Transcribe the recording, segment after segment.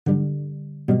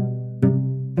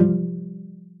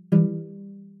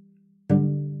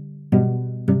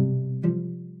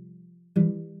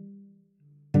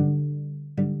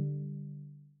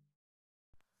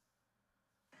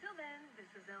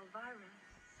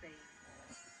say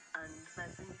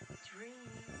unpleasant dreams.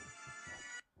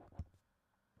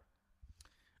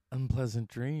 Unpleasant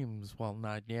dreams. Well,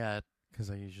 not yet,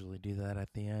 because I usually do that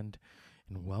at the end.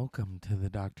 And welcome to the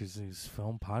Dr. Zeus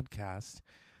Film Podcast.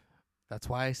 That's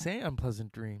why I say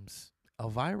unpleasant dreams.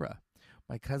 Elvira.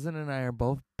 My cousin and I are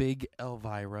both big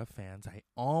Elvira fans. I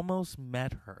almost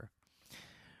met her.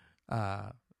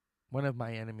 One of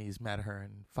my enemies met her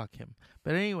and fuck him.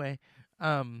 But anyway,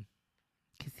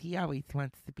 because he always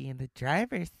wants to be in the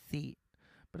driver's seat.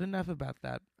 But enough about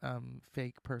that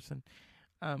fake person.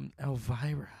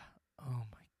 Elvira. Oh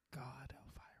my God,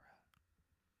 Elvira.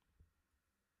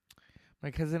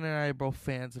 My cousin and I are both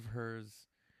fans of hers,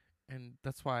 and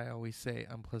that's why I always say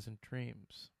unpleasant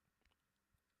dreams.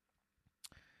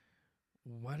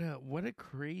 What a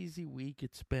crazy week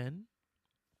it's been.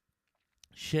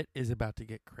 Shit is about to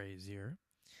get crazier.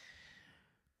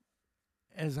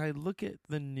 As I look at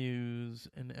the news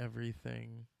and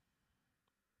everything,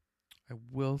 I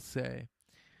will say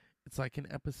it's like an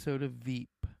episode of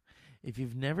Veep. If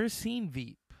you've never seen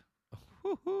Veep,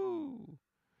 whoo-hoo,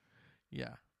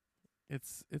 yeah,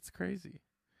 it's crazy.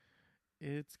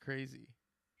 It's crazy.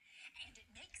 And it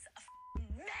makes a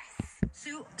mess.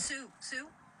 Sue,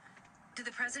 did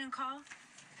the president call?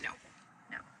 No.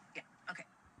 No. Yeah, okay,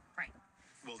 right.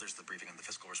 Well, there's the briefing on the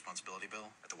fiscal responsibility bill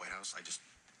at the White House. I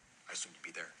assumed you'd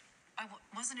be there I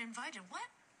wasn't invited. What?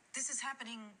 This is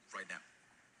happening right now.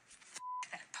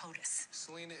 that POTUS.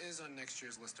 Selena is on next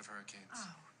year's list of hurricanes.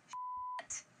 Oh,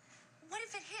 shit. What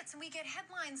if it hits and we get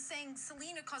headlines saying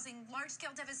Selena causing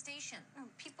large-scale devastation?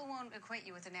 People won't equate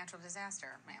you with a natural disaster,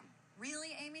 ma'am.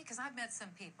 Really, Amy? Because I've met some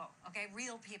people, okay?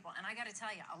 Real people. And I got to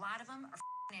tell you, a lot of them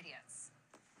are idiots.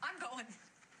 I'm going.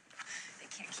 They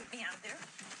can't keep me out there.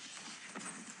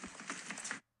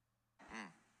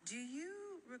 Do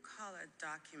you recall a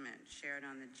document shared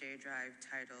on the J Drive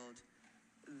titled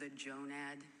The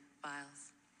Jonad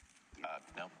Files?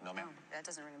 No, ma'am. No, that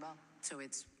doesn't ring a bell. So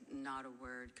it's not a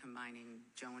word combining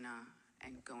Jonah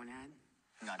and gonad?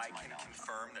 Not I can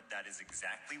confirm that is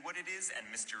exactly what it is, and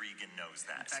Mr. Egan knows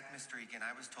In that. fact, Mr. Egan,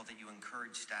 I was told that you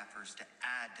encourage staffers to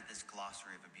add to this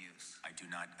glossary of abuse. I do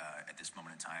not, at this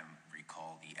moment in time,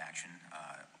 recall the action,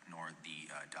 nor the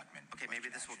document. Okay,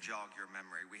 maybe this will jog your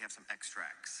memory. We have some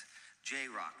extracts.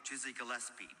 J-Rock, Jizzy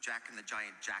Gillespie, Jack and the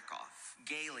Giant Jackoff,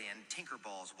 Galian,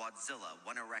 Tinkerballs, Wadzilla,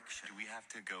 One Erection. Do we have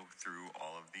to go through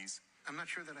all of these? I'm not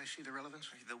sure that I see the relevance.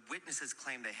 The witnesses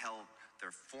claim they held their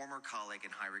former colleague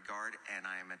in high regard, and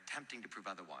I am attempting to prove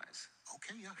otherwise.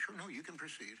 Okay, yeah, sure. No, you can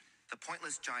proceed. The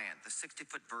Pointless Giant, the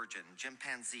 60-foot Virgin,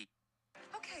 Chimpanzee.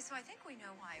 Okay, so I think we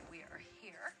know why we are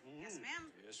here. Yes, ma'am.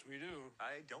 Yes, we do.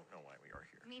 I don't know why we are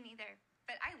here. Me neither.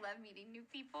 But I love meeting new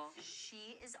people.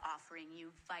 She is offering you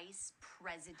vice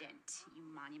president, you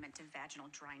monument of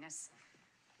vaginal dryness.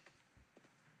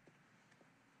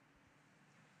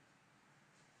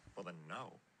 Well, then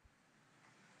no.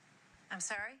 I'm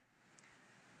sorry?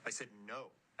 I said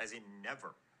no, as in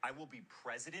never. I will be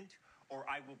president or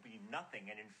I will be nothing.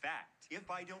 And in fact, if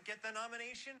I don't get the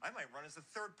nomination, I might run as a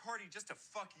third party just to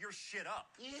fuck your shit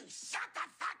up. You shut the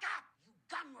fuck up! You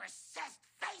gum recessed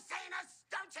face anus!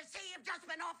 Don't you see you've just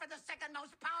been offered the second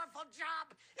most powerful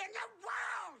job in the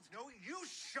world? No, you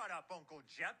shut up, Uncle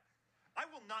Jep. I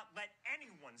will not let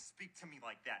anyone speak to me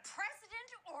like that. President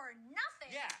or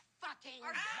nothing? Yeah. Fucking Are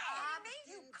you kidding me?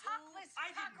 You cockless I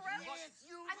didn't cockroach? Yes,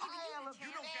 you I mean, pile of you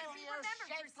can't failure remember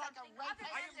shaped like a something other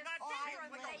rapist. I am than not this shaped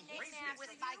figure like they a nicknamed rapist. with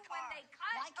you my when car, they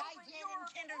cut like I open did your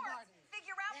in kindergarten. corpse.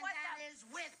 Figure out And what that the is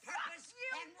with fuck purpose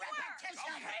you and were.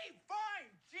 repetition. Okay, fine.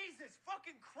 Jesus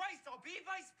fucking Christ. I'll be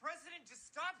vice president. Just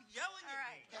stop yelling All at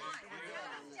right, me. come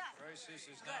on. Done. Crisis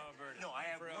is now averted. No, I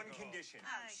have one condition.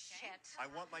 Oh, shit. I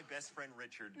want my best friend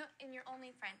Richard. No, and your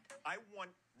only friend. I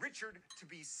want Richard to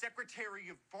be Secretary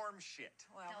of Farm Shit.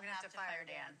 Well, He'll we're going to have to fire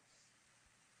Dan.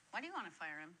 Why do you want to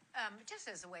fire him?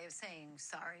 Just as a way of saying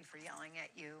sorry for yelling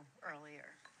at you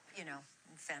earlier. You know,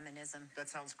 feminism. That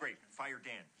sounds great. Fire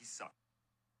Dan. He sucks.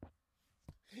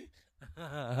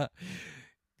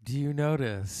 Do you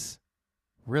notice?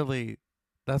 Really,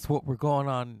 that's what we're going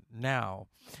on now.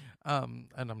 And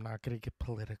I'm not going to get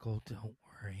political. Don't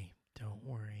worry. Don't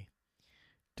worry.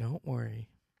 Don't worry.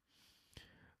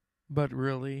 But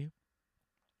really,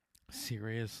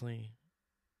 seriously,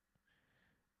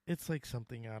 it's like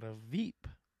something out of Veep.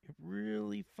 It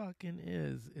really fucking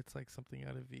is. It's like something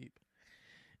out of Veep.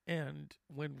 And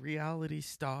when reality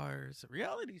stars,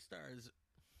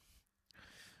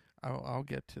 I'll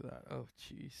get to that. Oh,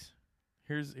 jeez.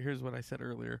 Here's what I said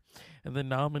earlier. And the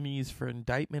nominees for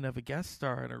indictment of a guest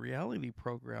star in a reality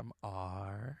program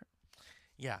are,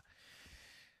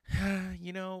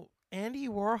 you know, Andy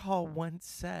Warhol once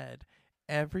said,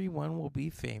 everyone will be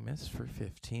famous for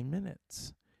 15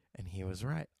 minutes. And he was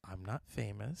right. I'm not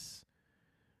famous.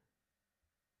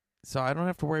 So I don't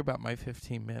have to worry about my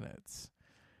 15 minutes.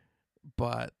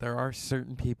 But there are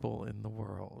certain people in the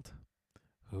world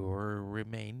who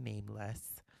remain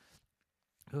nameless,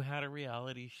 who had a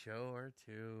reality show or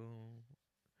two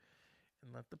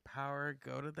and let the power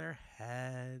go to their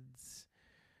heads.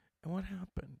 And what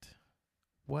happened?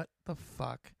 What the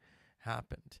fuck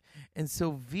happened? And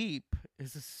so Veep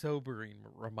is a sobering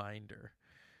reminder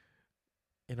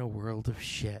in a world of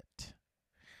shit.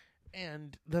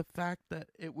 And the fact that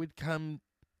it would come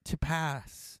to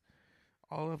pass,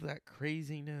 all of that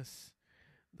craziness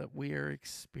that we are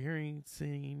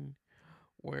experiencing,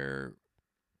 where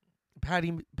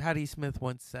Patti Smith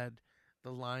once said,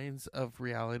 the lines of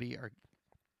reality are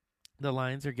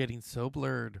getting so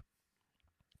blurred,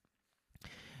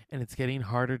 and it's getting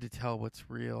harder to tell what's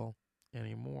real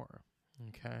anymore.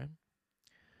 Okay?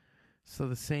 So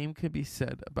the same could be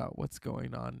said about what's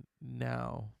going on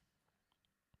now.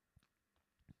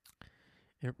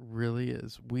 It really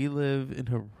is. We live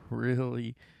in a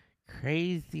really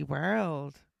crazy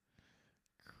world.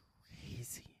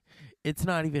 Crazy. It's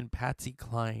not even Patsy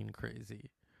Cline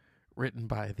crazy. Written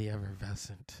by the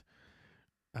effervescent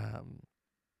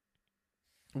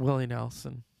Willie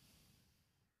Nelson.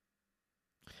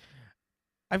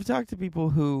 I've talked to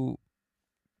people who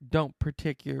don't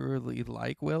particularly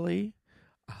like Willie.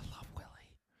 I love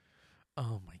Willie.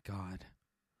 Oh my God.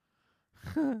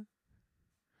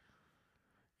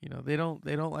 You know, they don't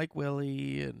like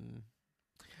Willie, and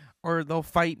or they'll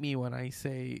fight me when I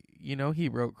say, you know, he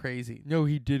wrote Crazy. No,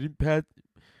 he didn't.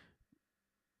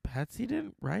 Patsy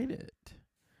didn't write it.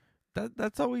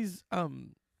 That's always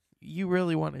you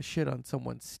really want to shit on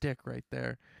someone's stick right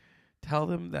there. Tell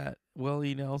them that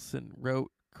Willie Nelson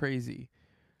wrote Crazy,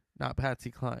 not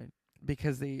Patsy Cline,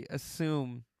 because they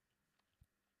assume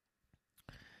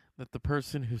that the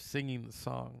person who's singing the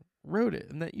song wrote it,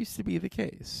 and that used to be the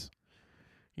case.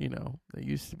 You know, that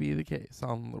used to be the case.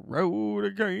 On the road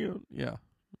again. Yeah.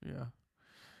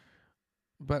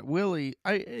 But Willie,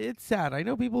 it's sad. I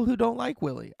know people who don't like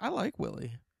Willie. I like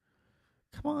Willie.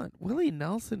 Come on. Willie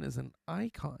Nelson is an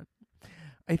icon.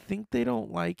 I think they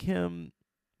don't like him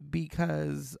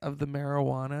because of the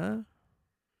marijuana.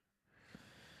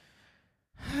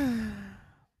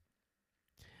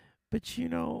 But, you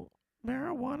know,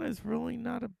 marijuana is really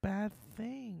not a bad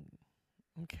thing.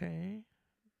 Okay?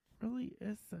 Really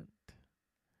isn't.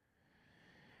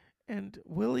 And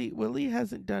Willie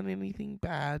hasn't done anything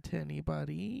bad to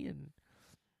anybody, and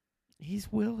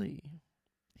he's Willie.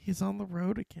 He's on the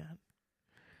road again.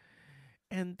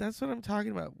 And that's what I'm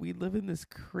talking about. We live in this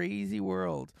crazy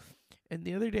world. And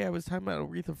the other day I was talking about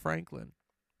Aretha Franklin.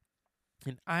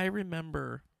 And I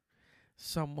remember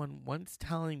someone once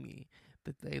telling me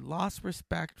that they lost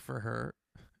respect for her,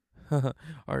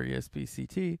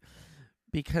 R-E-S-P-C-T,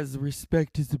 because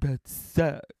respect is about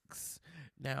sex.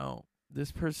 Now,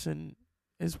 this person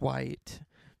is white.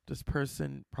 This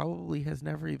person probably has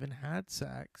never even had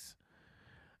sex.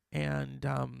 And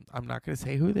I'm not going to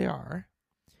say who they are.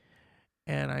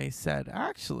 And I said,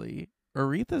 actually,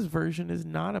 Aretha's version is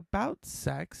not about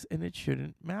sex, and it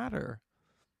shouldn't matter.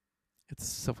 It's a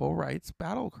civil rights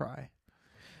battle cry.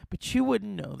 But you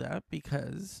wouldn't know that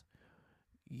because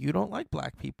you don't like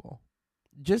black people.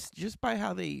 Just by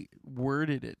how they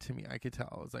worded it to me, I could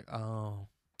tell. I was like, oh,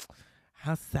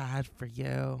 how sad for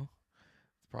you.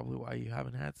 It's probably why you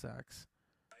haven't had sex.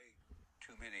 I ate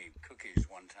too many cookies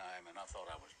one time, and I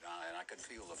thought I was dying. I could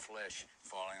feel the flesh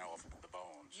falling off the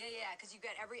bones. Yeah, because you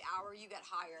get every hour you get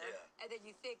higher, and then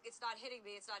you think it's not hitting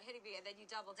me, and then you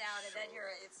double down, and then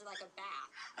it's like a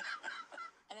bath.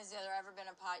 And has there ever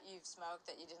been a pot you've smoked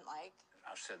that you didn't like?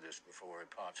 I've said this before,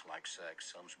 pot's like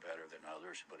sex. Some's better than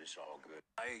others, but it's all good.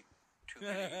 I ate too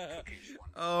many cookies one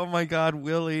time. Oh my God,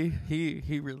 Willie.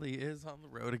 He really is on the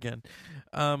road again.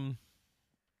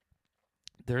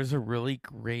 There's a really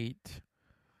great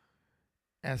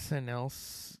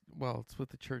SNL, well, it's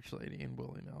with the church lady and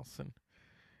Willie Nelson.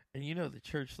 And you know the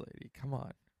church lady. Come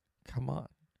on.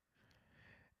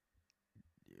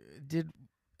 Did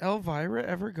Elvira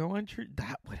ever go on church?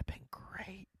 That would have been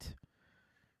great.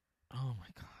 Oh my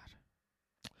God.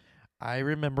 I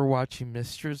remember watching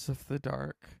Mistress of the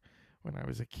Dark when I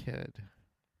was a kid.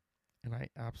 And I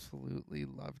absolutely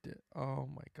loved it. Oh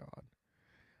my God.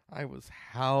 I was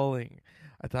howling.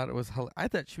 I thought I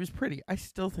thought she was pretty. I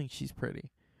still think she's pretty.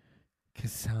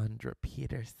 Cassandra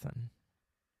Peterson.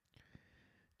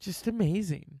 Just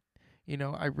amazing. You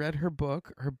know, I read her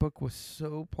book. Her book was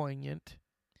so poignant.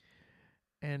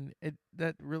 And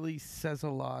that really says a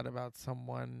lot about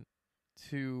someone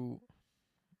to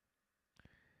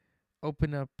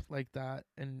open up like that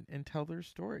and tell their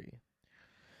story.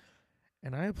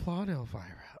 And I applaud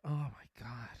Elvira. Oh my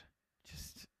God.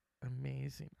 Just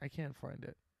amazing. I can't find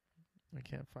it.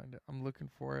 I'm looking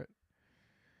for it.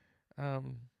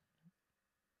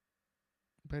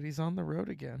 But he's on the road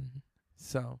again.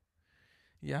 So,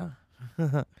 yeah.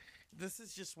 This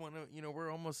is just one of,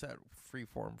 we're almost at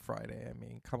Freeform Friday. I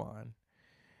mean, come on.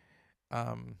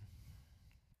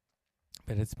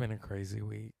 But it's been a crazy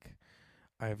week.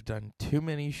 I've done too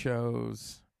many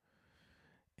shows,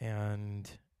 and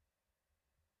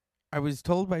I was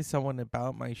told by someone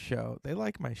about my show. They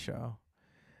like my show,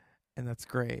 and that's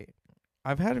great.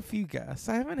 I've had a few guests.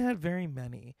 I haven't had very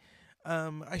many.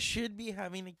 I should be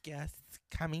having a guest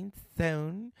coming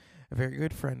soon. A very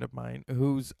good friend of mine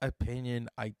whose opinion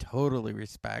I totally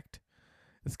respect.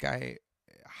 This guy,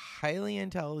 highly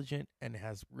intelligent and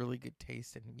has really good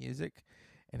taste in music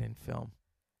and in film.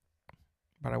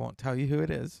 But I won't tell you who it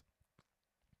is.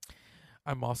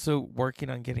 I'm also working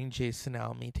on getting Jason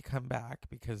Alme to come back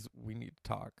because we need to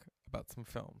talk about some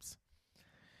films.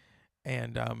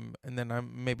 And then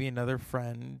I'm maybe another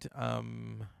friend.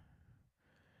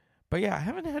 But yeah, I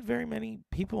haven't had very many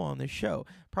people on this show.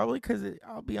 Probably because,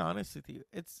 I'll be honest with you,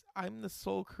 I'm the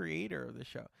sole creator of the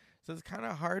show. So it's kind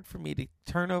of hard for me to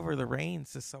turn over the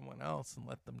reins to someone else and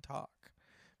let them talk.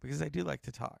 Because I do like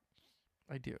to talk.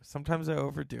 I do. Sometimes I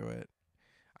overdo it.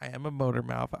 I am a motor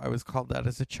mouth. I was called that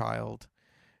as a child,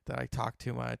 that I talk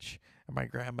too much. And my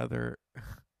grandmother,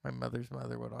 my mother's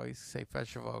mother, would always say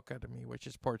fecha a boca to me, which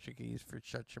is Portuguese for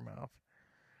shut your mouth.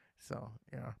 So,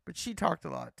 yeah. But she talked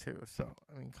a lot, too. So,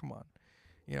 I mean, come on.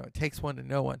 It takes one to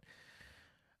know one.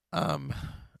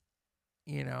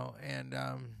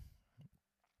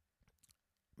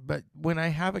 But when I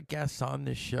have a guest on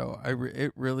this show,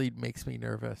 it really makes me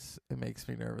nervous. It makes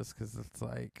me nervous because it's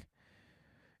like,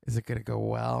 is it going to go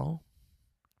well?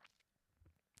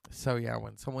 So, yeah,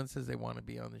 when someone says they want to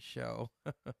be on the show.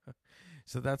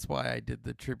 So that's why I did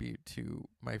the tribute to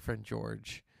my friend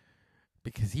George.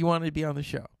 Because he wanted to be on the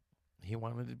show.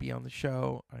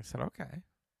 I said, okay.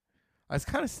 I was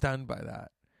kind of stunned by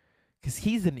that. Because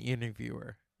he's an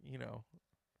interviewer,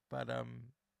 But,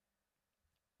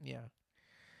 yeah.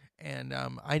 And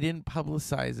I didn't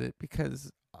publicize it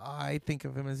because I think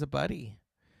of him as a buddy.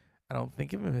 I don't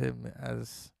think of him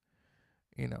as,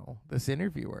 this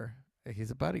interviewer.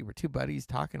 He's a buddy. We're two buddies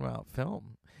talking about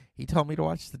film. He told me to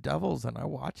watch The Devils, and I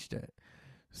watched it.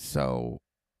 So,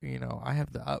 I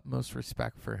have the utmost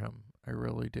respect for him. I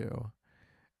really do.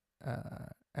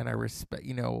 And I respect,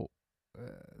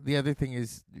 the other thing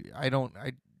is I don't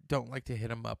like to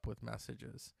hit him up with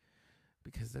messages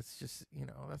because that's just,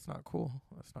 that's not cool.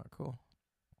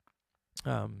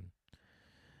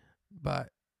 But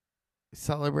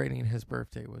celebrating his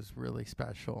birthday was really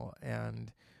special.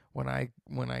 And when I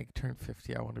turn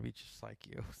 50, I want to be just like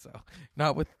you. So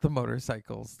not with the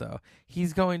motorcycles though.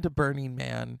 He's going to Burning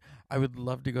Man. I would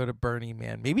love to go to Burning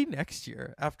Man. Maybe next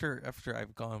year after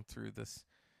I've gone through this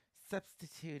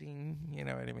substituting, you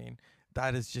know what I mean?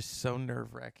 That is just so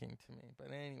nerve-wracking to me.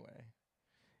 But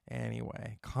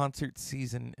anyway, concert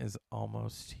season is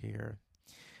almost here.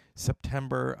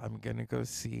 September, I'm going to go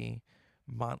see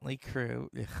Motley Crue,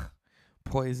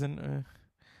 Poison,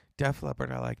 Def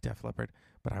Leppard. I like Def Leppard,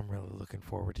 but I'm really looking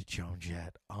forward to Joan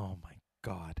Jett. Oh my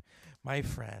God. My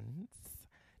friends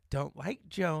don't like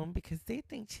Joan because they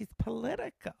think she's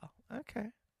political. Okay.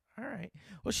 All right.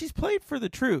 Well, she's played for the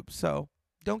Troops, so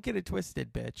don't get it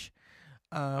twisted, bitch.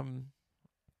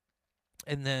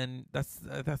 And then that's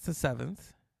the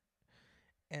 7th.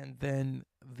 And then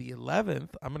the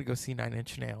 11th, I'm going to go see 9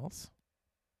 Inch Nails.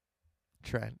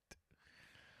 Trent.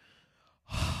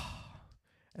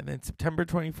 And then September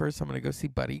 21st, I'm going to go see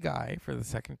Buddy Guy for the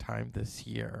second time this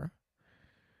year.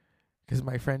 Because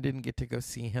my friend didn't get to go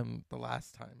see him the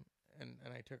last time. And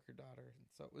I took her daughter.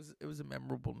 So it was a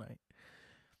memorable night.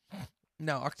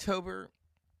 Now, October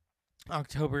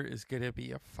is going to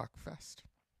be a fuck fest.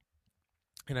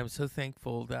 And I'm so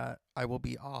thankful that I will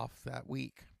be off that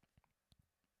week.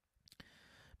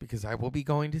 Because I will be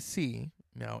going to see.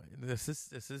 Now, this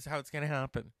is how it's going to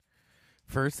happen.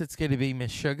 First, it's going to be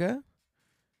Miss Sugar,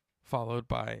 followed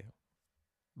by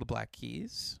the Black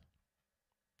Keys.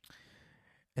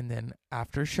 And then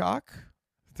Aftershock,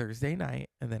 Thursday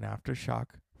night. And then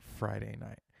Aftershock, Friday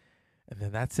night. And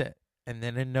then that's it. And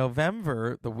then in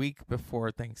November, the week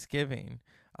before Thanksgiving,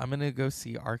 I'm going to go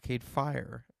see Arcade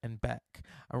Fire and Beck.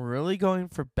 I'm really going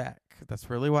for Beck.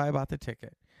 That's really why I bought the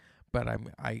ticket. But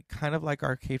I kind of like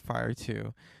Arcade Fire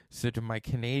too. So to my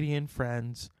Canadian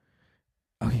friends,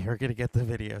 you're going to get the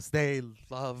videos. They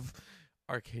love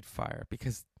Arcade Fire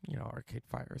because, Arcade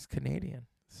Fire is Canadian.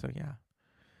 So yeah.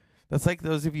 That's like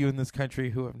those of you in this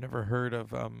country who have never heard of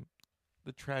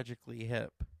the Tragically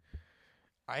Hip.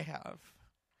 I have,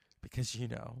 because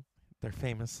they're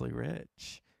famously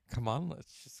rich. Come on,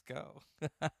 let's just go.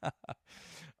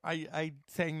 I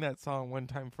sang that song one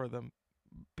time for them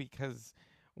because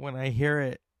when I hear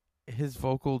it, his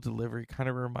vocal delivery kind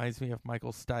of reminds me of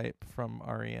Michael Stipe from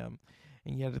REM,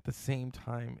 and yet at the same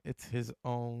time, it's his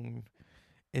own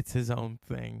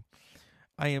thing.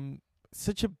 I am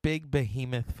such a big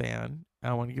Behemoth fan.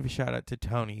 I want to give a shout out to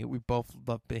Tony. We both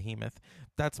love Behemoth.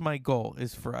 That's my goal,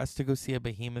 is for us to go see a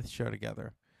Behemoth show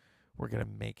together. We're going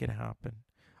to make it happen.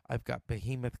 I've got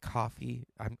Behemoth coffee.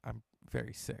 I'm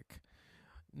very sick.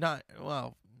 Not,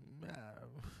 well,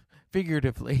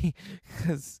 figuratively,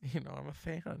 because, I'm a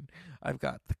fan. I've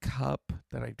got the cup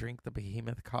that I drink the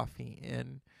Behemoth coffee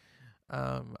in.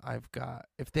 I've got,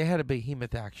 if they had a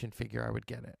Behemoth action figure, I would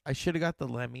get it. I should have got the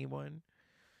Lemmy one.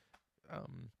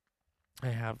 I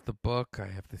have the book. I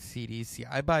have the CDs. See,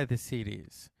 I buy the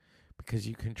CDs because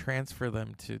you can transfer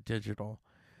them to digital.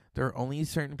 There are only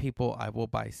certain people I will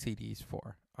buy CDs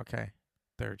for. Okay,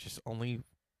 there are just only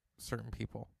certain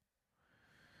people.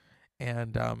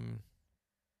 And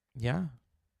yeah,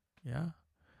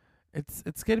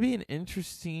 it's gonna be an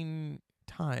interesting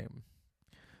time.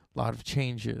 A lot of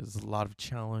changes, a lot of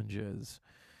challenges.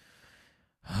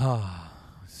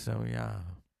 So yeah,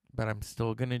 but I'm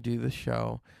still gonna do the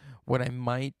show. What I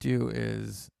might do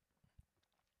is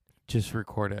just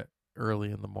record it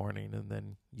early in the morning, and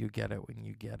then you get it when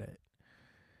you get it.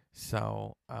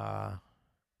 So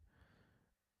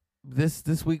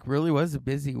this week really was a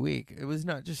busy week. It was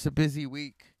not just a busy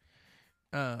week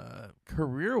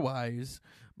career-wise,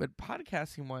 but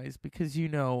podcasting-wise, because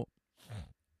and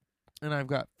I've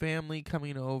got family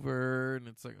coming over, and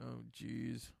it's like, oh,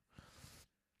 geez,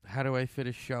 how do I fit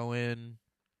a show in?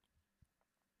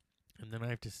 And then I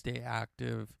have to stay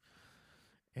active.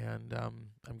 And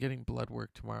I'm getting blood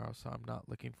work tomorrow, so I'm not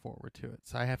looking forward to it.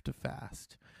 So I have to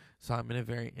fast. So I'm in a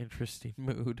very interesting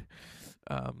mood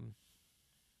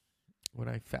when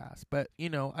I fast. But,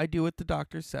 I do what the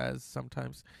doctor says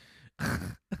sometimes.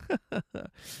 I'm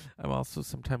also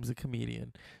sometimes a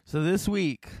comedian. So this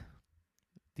week,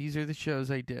 these are the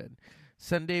shows I did.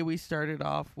 Sunday, we started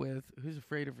off with Who's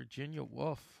Afraid of Virginia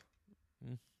Woolf?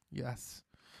 Yes.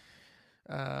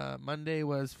 Monday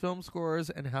was film scores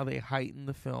and how they heighten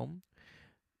the film.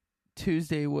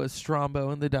 Tuesday was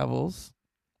Strombo and the Devils.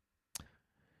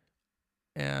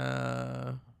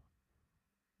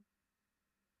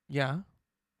 Yeah.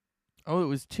 Oh, it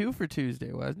was 2 for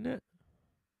Tuesday, wasn't it?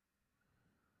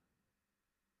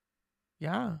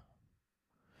 Yeah.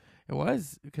 It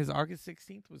was, because August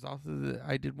 16th was also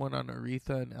I did one on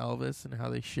Aretha and Elvis and how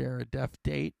they share a death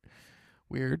date.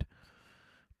 Weird.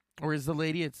 Or is the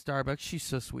lady at Starbucks? She's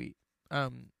so sweet.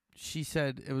 She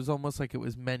said it was almost like it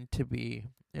was meant to be,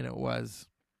 and it was.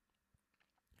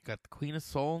 You got the Queen of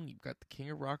Soul, and you've got the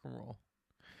King of Rock and Roll.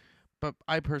 But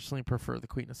I personally prefer the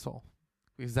Queen of Soul,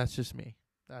 because that's just me.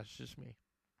 That's just me.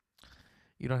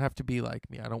 You don't have to be like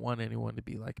me. I don't want anyone to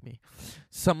be like me.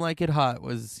 Some Like It Hot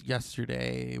was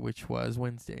yesterday, which was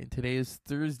Wednesday, and today is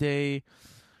Thursday.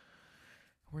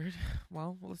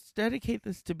 Well, let's dedicate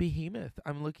this to Behemoth.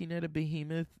 I'm looking at a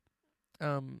Behemoth.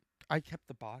 I kept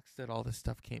the box that all this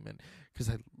stuff came in because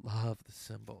I love the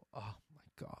symbol. Oh, my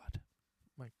God.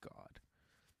 My God.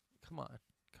 Come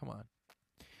on.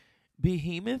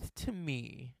 Behemoth to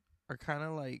me are kind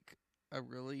of like a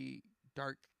really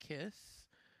dark Kiss.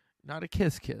 Not a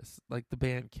Kiss, like the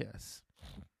band Kiss.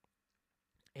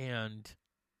 And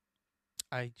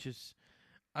hey,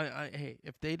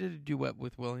 if they did a duet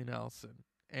with Willie Nelson,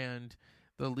 and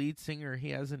the lead singer,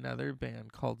 he has another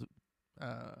band called,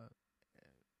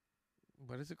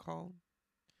 what is it called?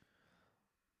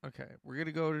 Okay, we're going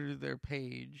to go to their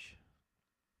page.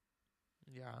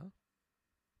 Yeah.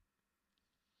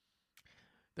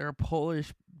 They're a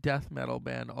Polish death metal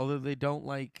band, although they don't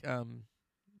like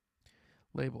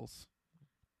labels.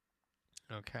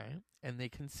 Okay, and they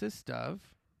consist of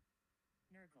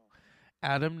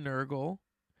Adam Nurgle,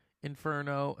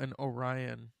 Inferno, and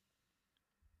Orion.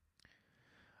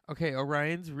 Okay,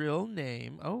 Orion's real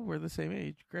name. Oh, we're the same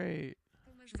age. Great.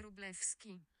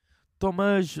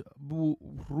 Tomasz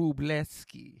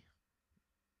Wróblewski.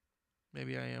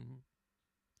 Maybe I am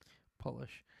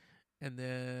Polish. And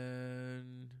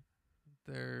then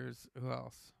there's, who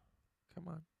else? Come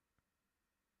on.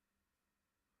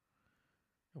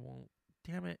 It won't.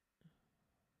 Damn it.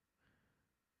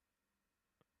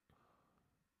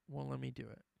 Won't let me do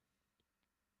it.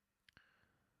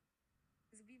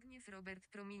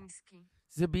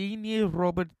 Zbigniew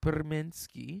Robert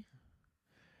Promiński.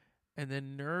 And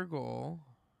then Nurgle.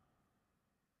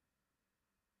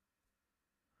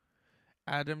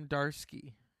 Adam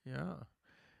Darsky. Yeah.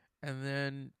 And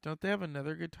then, don't they have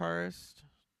another guitarist?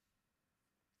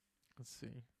 Let's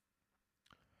see.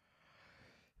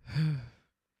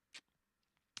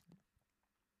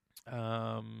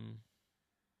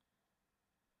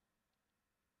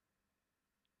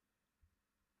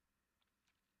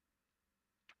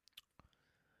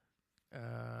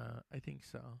 I think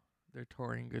so. They're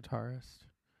touring guitarist.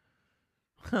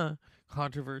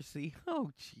 Controversy.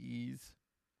 Oh, jeez.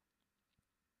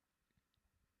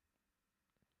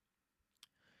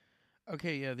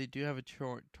 Okay, yeah, they do have a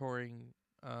touring.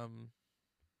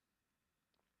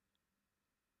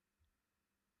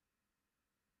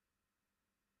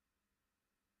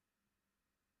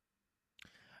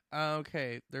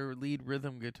 Okay, their lead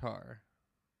rhythm guitar.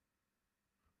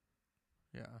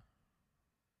 Yeah.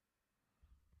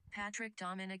 Patrick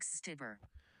Dominic Stibber.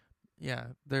 Yeah,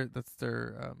 that's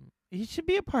their. He should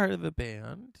be a part of the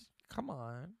band. Come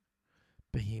on,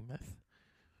 Behemoth.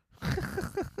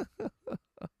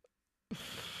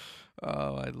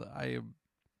 Oh,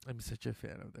 I'm such a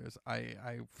fan of theirs.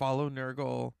 I follow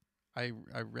Nurgle. I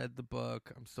read the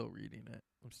book. I'm still reading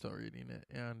it.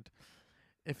 And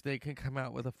if they can come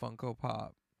out with a Funko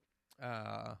Pop,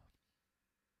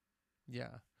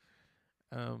 yeah.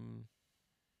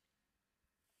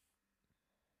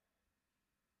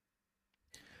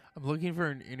 I'm looking for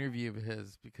an interview of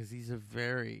his because he's a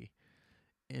very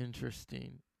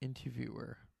interesting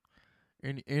interviewer.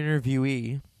 An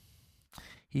interviewee.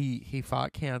 He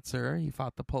fought cancer. He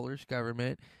fought the Polish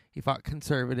government. He fought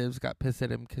conservatives, got pissed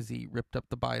at him because he ripped up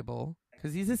the Bible.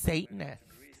 Because he's a Satanist.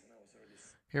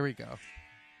 Here we go.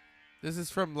 This is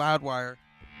from Loudwire.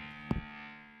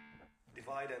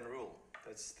 Divide and rule.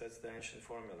 That's the ancient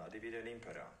formula. Divide et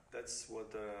impera. That's what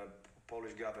the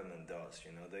Polish government does.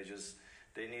 You know,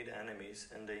 they need enemies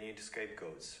and they need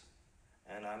scapegoats.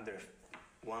 And I'm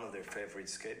one of their favorite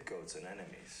scapegoats and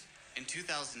enemies. In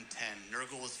 2010,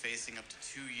 Nurgle was facing up to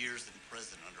 2 years in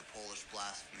prison under Polish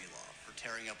blasphemy law for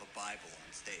tearing up a Bible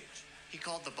on stage. He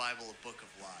called the Bible a book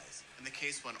of lies, and the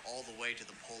case went all the way to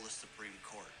the Polish Supreme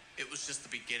Court. It was just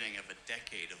the beginning of a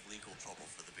decade of legal trouble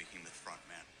for the Behemoth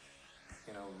frontman.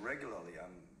 You know, regularly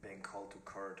I'm being called to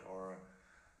court or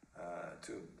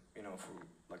for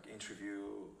like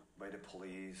interview by the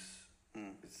police.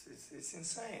 It's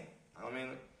insane. I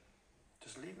mean,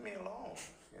 just leave me alone.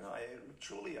 You know, I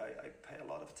pay a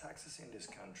lot of taxes in this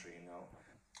country, you know.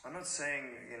 I'm not saying,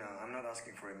 I'm not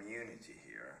asking for immunity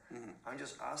here. I'm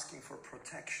just asking for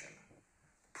protection.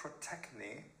 Protect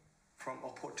me from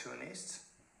opportunists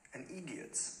and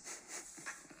idiots.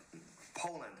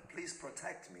 Poland, please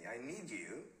protect me. I need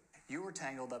you. You were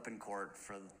tangled up in court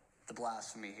for the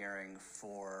blasphemy hearing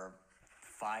for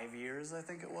 5 years, I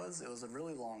think it was. It was a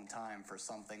really long time for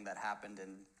something that happened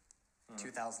in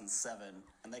 2007,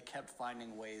 and they kept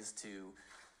finding ways to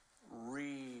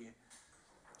recharge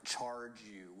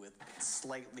you with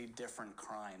slightly different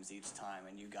crimes each time,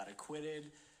 and you got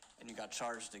acquitted, and you got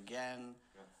charged again,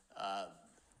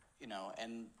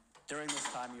 and during this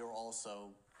time you were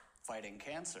also fighting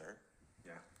cancer.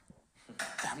 Yeah.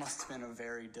 That must have been a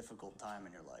very difficult time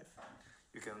in your life.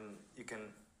 You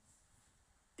can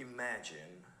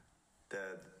imagine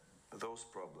that those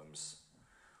problems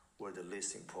were the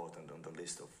least important on the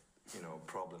list of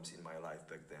problems in my life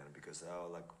back then, because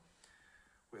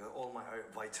with all my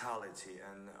vitality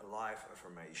and life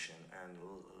affirmation and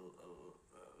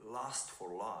lust for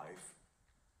life,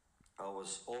 I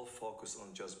was all focused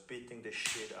on just beating the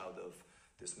shit out of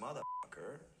this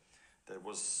motherfucker that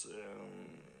was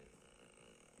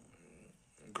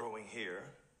growing here.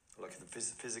 Like the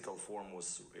physical form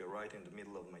was right in the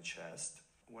middle of my chest.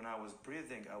 When I was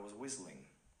breathing, I was whistling.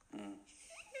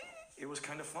 It was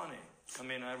kind of funny. I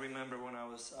mean, I remember when I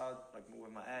was out, like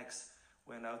when my ex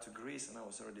went out to Greece and I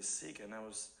was already sick and I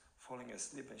was falling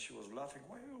asleep and she was laughing,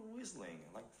 why are you whistling?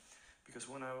 Like, because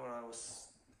when I was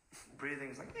breathing,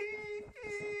 it's like,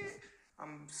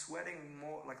 I'm sweating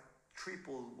more, like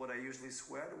triple what I usually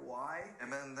sweat. Why?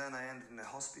 And then I ended in the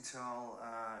hospital.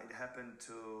 It happened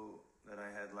that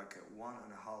I had like a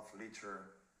 1.5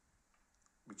 liter,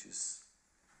 which is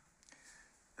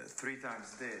 3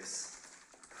 times this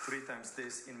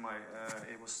in my,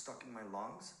 it was stuck in my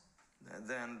lungs. And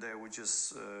then they would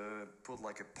just put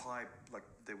like a pipe, like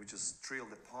they would just drill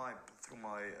the pipe through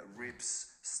my ribs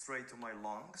straight to my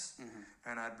lungs.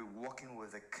 And I'd be walking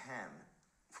with a can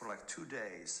for like 2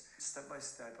 days. Step by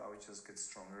step, I would just get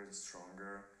stronger and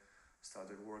stronger.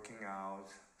 Started working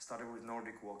out. Started with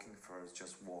Nordic walking first,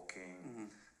 just walking.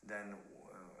 Then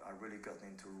I really got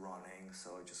into running,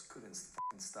 so I just couldn't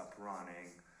stop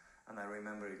running. And I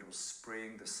remember it was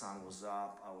spring, the sun was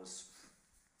up, I was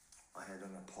I had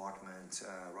an apartment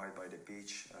right by the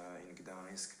beach in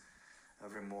Gdańsk.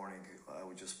 Every morning I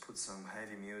would just put some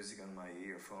heavy music on my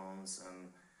earphones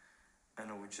and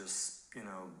I would just,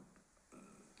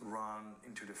 run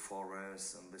into the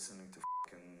forest and listening to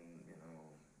fucking,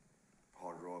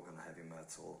 hard rock and heavy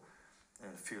metal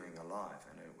and feeling alive.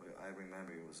 And I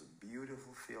remember it was a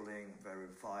beautiful feeling, very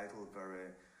vital,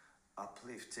 very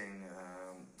uplifting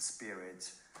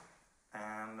spirit.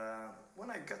 And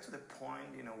when I got to the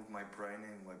point, with my brain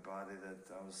and my body that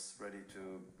I was ready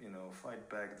to, fight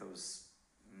back those,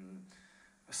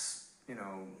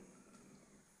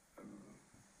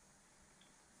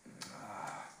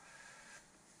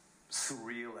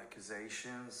 surreal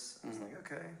accusations, I was like,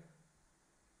 okay,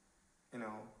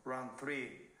 round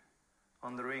 3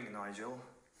 on the ring, Nigel.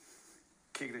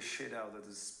 Kick the shit out of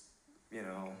this,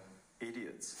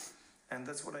 idiots. And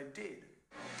that's what I did.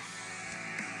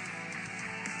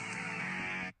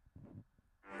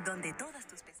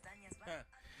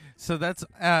 So that's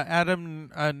Adam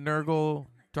Nurgle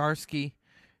Darsky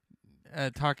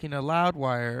talking to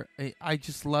Loudwire. I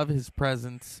just love his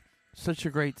presence. Such a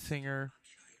great singer.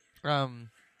 Let's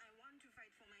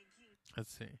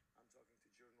see.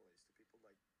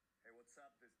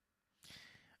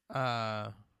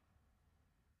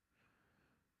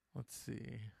 Let's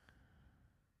see.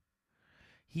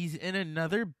 He's in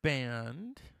another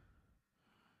band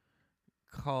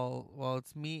called,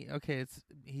 it's me. Okay,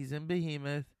 he's in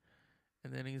Behemoth,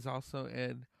 and then he's also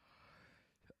in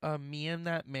Me and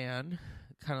That Man,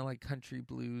 kind of like country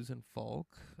blues and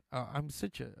folk. I'm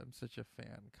such a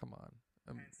fan. Come on.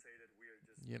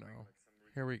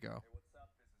 Here we go. Hey, what's up?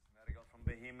 This is Medical from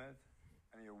Behemoth,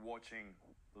 and you're watching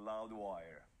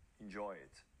Loudwire. Enjoy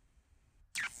it.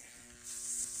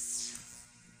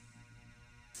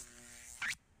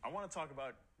 I want to talk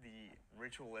about the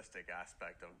ritualistic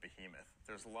aspect of Behemoth.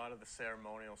 There's a lot of the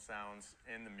ceremonial sounds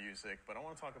in the music, but I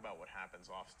want to talk about what happens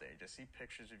off stage. I see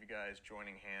pictures of you guys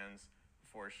joining hands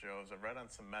before shows. I've read on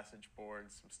some message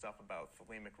boards, some stuff about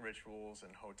thelemic rituals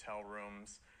and hotel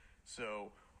rooms.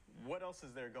 So what else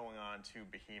is there going on to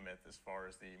Behemoth as far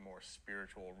as the more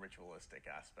spiritual, ritualistic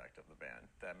aspect of the band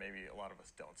that maybe a lot of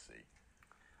us don't see?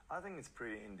 I think it's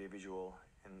pretty individual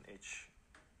in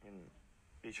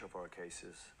each of our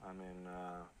cases. I mean,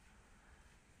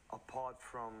 apart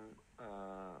from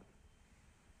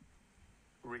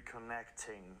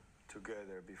reconnecting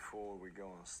together before we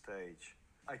go on stage,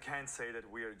 I can't say that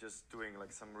we are just doing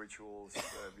like some rituals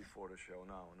before the show.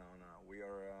 No. We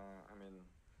are,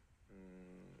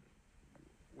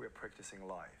 we are practicing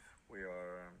live. We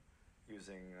are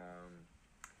using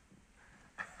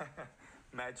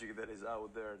magic that is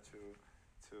out there to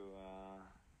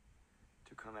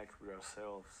connect with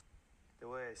ourselves. The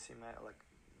way I see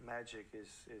magic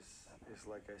is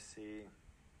like I see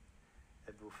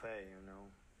a buffet.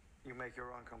 You make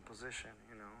your own composition.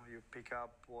 You pick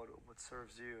up what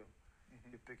serves you.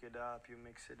 You pick it up, you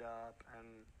mix it up,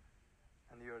 and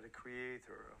you're the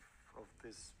creator of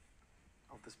this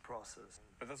process.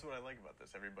 But that's what I like about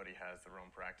this. Everybody has their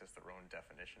own practice, their own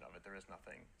definition of it. There is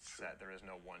nothing set. There is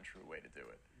no one true way to do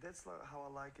it. That's how I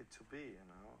like it to be.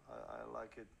 I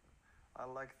like it. I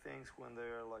like things when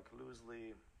they're like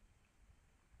loosely.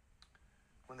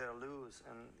 When they're loose,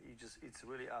 and it's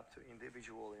really up to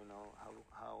individual.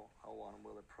 How one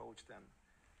will approach them,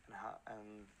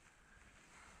 and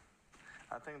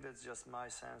I think that's just my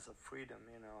sense of freedom.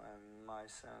 And my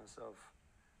sense of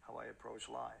how I approach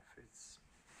life.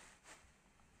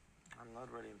 I'm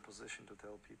not really in position to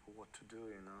tell people what to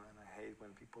do, and I hate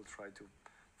when people try to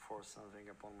force something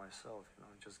upon myself.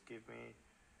 Just give me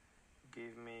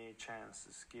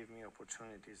chances, give me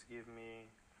opportunities, give me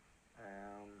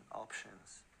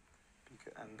options,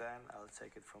 and then I'll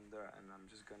take it from there. And I'm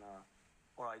just gonna,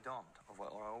 or I don't, or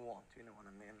I won't. You know what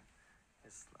I mean?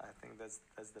 I think that's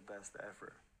the best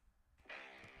ever.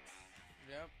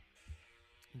 Yep.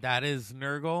 That is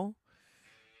Nurgle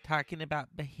talking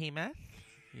about Behemoth.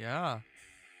 Yeah.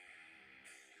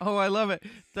 Oh, I love it.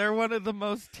 They're one of the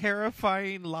most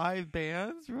terrifying live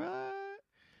bands, right?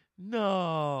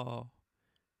 No.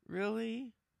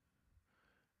 Really?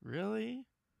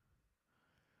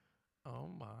 Oh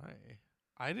my.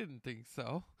 I didn't think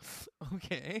so.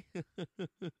 Okay.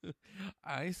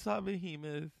 I saw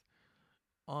Behemoth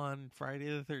on Friday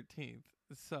the 13th.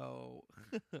 So,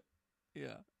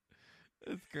 yeah.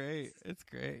 It's great.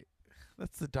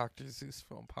 That's the Dr. Zeus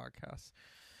Film Podcast.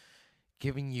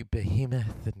 Giving you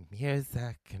Behemoth and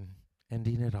music and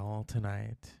ending it all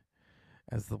tonight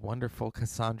as the wonderful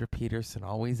Cassandra Peterson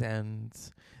always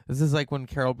ends. This is like when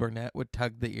Carol Burnett would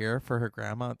tug the ear for her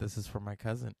grandma. This is for my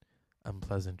cousin.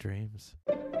 Unpleasant dreams.